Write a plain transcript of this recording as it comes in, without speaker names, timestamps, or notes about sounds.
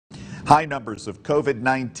High numbers of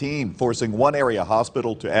COVID-19 forcing one area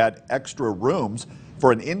hospital to add extra rooms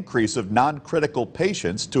for an increase of non-critical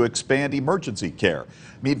patients to expand emergency care.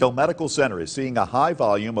 Meadville Medical Center is seeing a high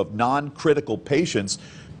volume of non-critical patients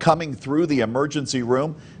coming through the emergency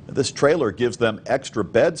room. This trailer gives them extra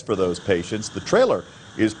beds for those patients. The trailer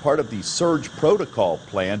is part of the surge protocol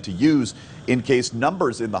plan to use in case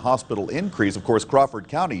numbers in the hospital increase. Of course, Crawford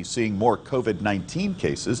County is seeing more COVID-19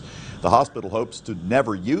 cases. The hospital hopes to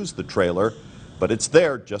never use the trailer, but it's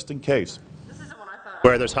there just in case.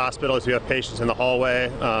 Where there's hospitals who have patients in the hallway,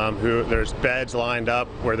 who there's beds lined up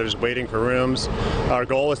where they're just waiting for rooms. Our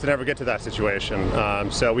goal is to never get to that situation.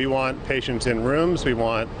 So we want patients in rooms. We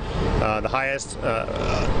want the highest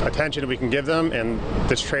attention we can give them, and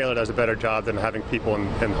this trailer does a better job than having people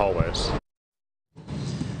in hallways.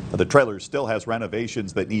 The trailer still has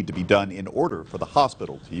renovations that need to be done in order for the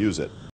hospital to use it.